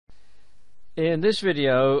In this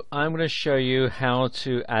video I'm going to show you how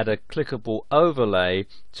to add a clickable overlay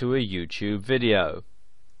to a YouTube video.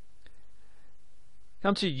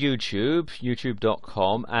 Come to YouTube,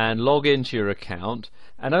 youtube.com, and log into your account,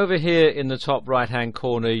 and over here in the top right hand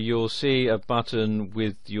corner you'll see a button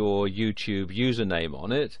with your YouTube username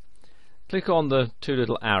on it. Click on the two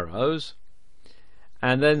little arrows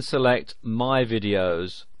and then select My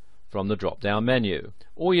Videos from the drop down menu.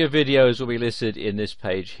 All your videos will be listed in this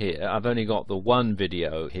page here. I've only got the one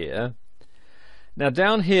video here. Now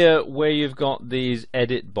down here where you've got these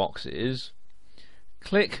edit boxes,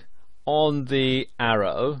 click on the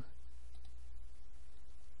arrow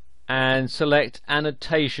and select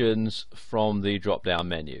annotations from the drop down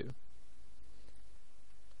menu.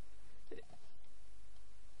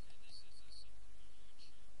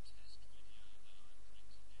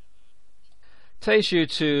 Takes you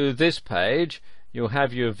to this page. You'll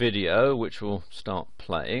have your video which will start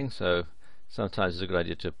playing, so sometimes it's a good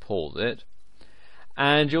idea to pause it,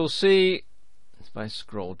 and you'll see, if I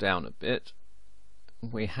scroll down a bit,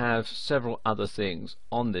 we have several other things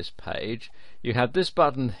on this page. You have this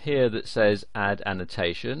button here that says Add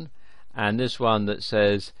Annotation, and this one that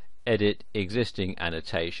says Edit Existing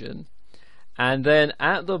Annotation, and then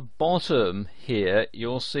at the bottom here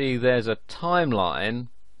you'll see there's a timeline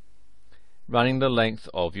running the length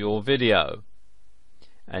of your video,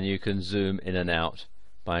 and you can zoom in and out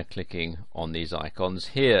by clicking on these icons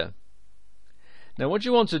here. Now what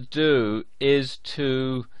you want to do is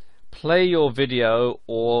to play your video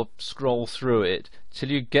or scroll through it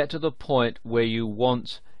till you get to the point where you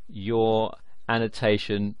want your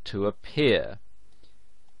annotation to appear,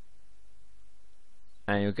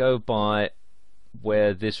 and you'll go by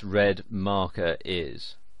where this red marker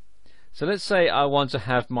is. So let's say I want to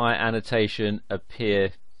have my annotation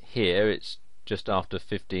appear here. It's just after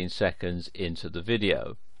 15 seconds into the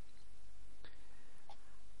video.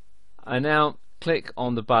 I now click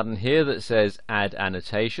on the button here that says Add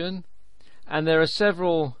Annotation, and there are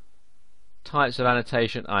several types of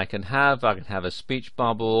annotation I can have. I can have a speech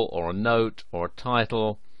bubble or a note or a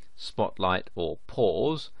title, spotlight or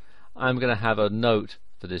pause. I'm going to have a note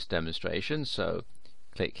for this demonstration, so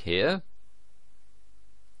click here.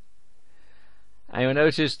 And you'll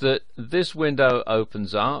notice that this window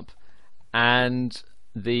opens up and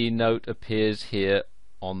the note appears here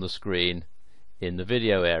on the screen in the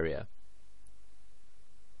video area.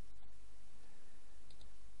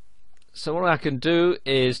 So what I can do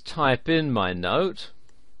is type in my note,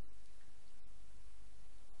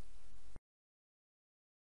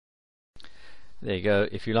 there you go.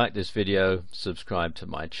 If you like this video, subscribe to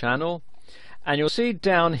my channel, and you'll see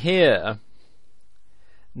down here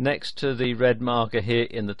next to the red marker here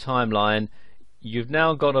in the timeline, you've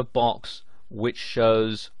now got a box which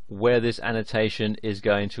shows where this annotation is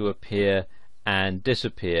going to appear and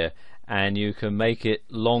disappear, and you can make it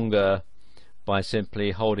longer by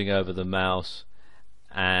simply holding over the mouse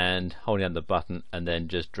and holding down the button and then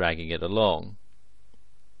just dragging it along.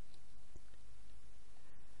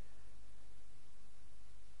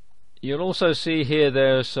 You'll also see here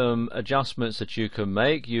there are some adjustments that you can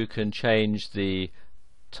make. You can change the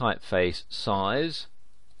typeface size.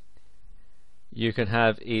 You can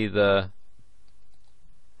have either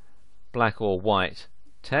black or white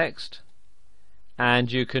text, and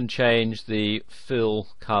you can change the fill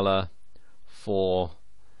color for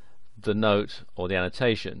the note or the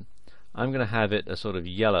annotation. I'm going to have it a sort of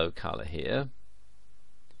yellow color here.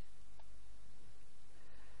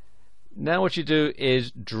 Now what you do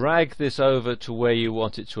is drag this over to where you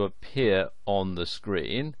want it to appear on the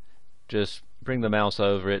screen. Just bring the mouse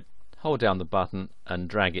over it, hold down the button and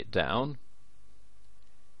drag it down,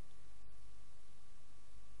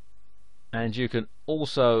 and you can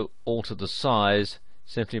also alter the size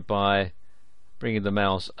simply by bringing the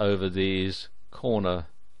mouse over these corner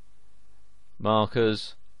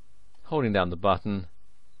markers, holding down the button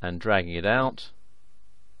and dragging it out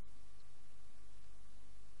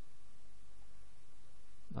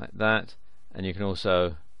like that, and you can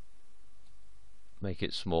also make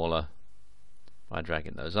it smaller by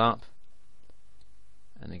dragging those up.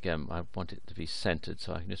 And again, I want it to be centered,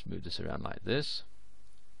 so I can just move this around like this.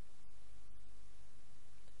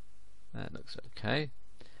 That looks okay.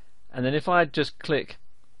 And then if I just click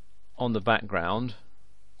on the background,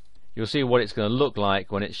 you'll see what it's going to look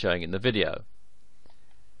like when it's showing in the video.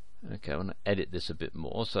 Okay, I want to edit this a bit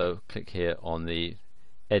more, so click here on the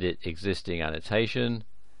Edit Existing Annotation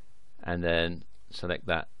and then select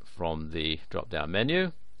that from the drop down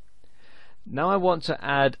menu. Now I want to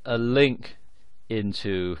add a link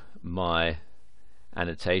into my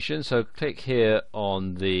annotation, so click here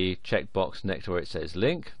on the checkbox next to where it says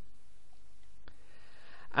link,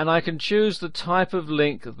 and I can choose the type of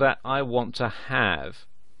link that I want to have.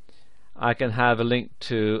 I can have a link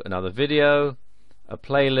to another video, a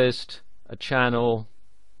playlist, a channel.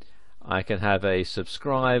 I can have a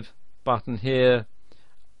subscribe button here.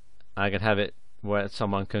 I can have it where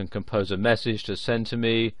someone can compose a message to send to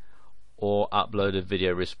me, or upload a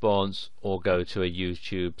video response, or go to a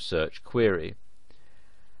YouTube search query.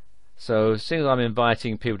 So seeing as I'm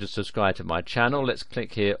inviting people to subscribe to my channel, let's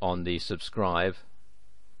click here on the subscribe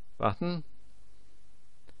button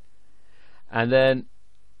and then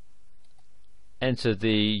enter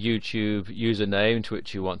the YouTube username to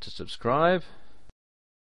which you want to subscribe,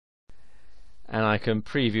 and I can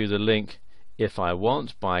preview the link if I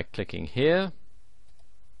want by clicking here.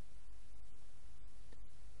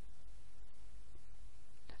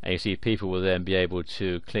 And you see people will then be able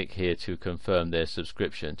to click here to confirm their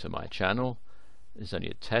subscription to my channel. It's only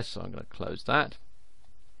a test, so I'm going to close that.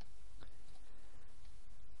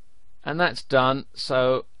 And that's done,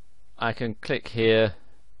 so I can click here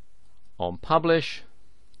on publish,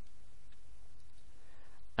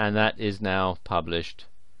 and that is now published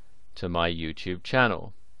to my YouTube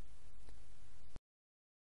channel.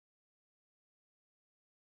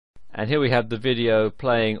 And here we have the video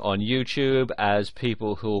playing on YouTube as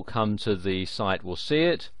people who will come to the site will see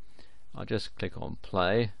it. I'll just click on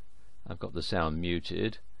play. I've got the sound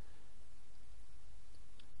muted.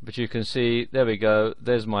 But you can see, there we go,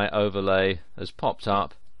 there's my overlay has popped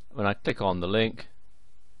up. When I click on the link,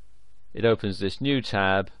 it opens this new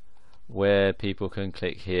tab where people can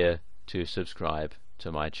click here to subscribe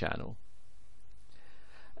to my channel.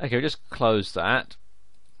 Okay, we'll just close that.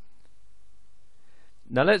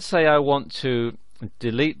 Now let's say I want to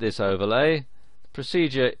delete this overlay. The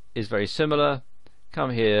procedure is very similar.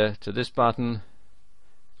 Come here to this button,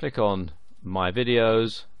 click on My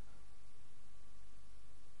Videos,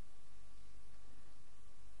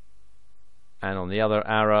 and on the other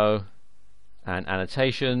arrow and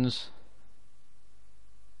Annotations,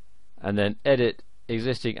 and then Edit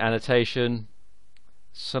Existing Annotation.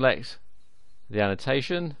 Select the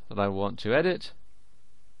annotation that I want to edit,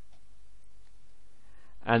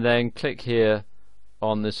 and then click here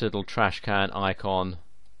on this little trash can icon,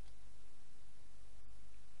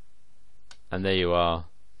 and there you are,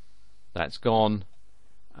 that's gone.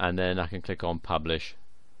 And then I can click on publish,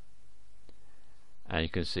 and you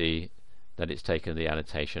can see that it's taken the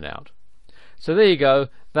annotation out. So there you go,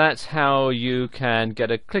 that's how you can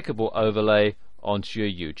get a clickable overlay onto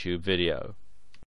your YouTube video.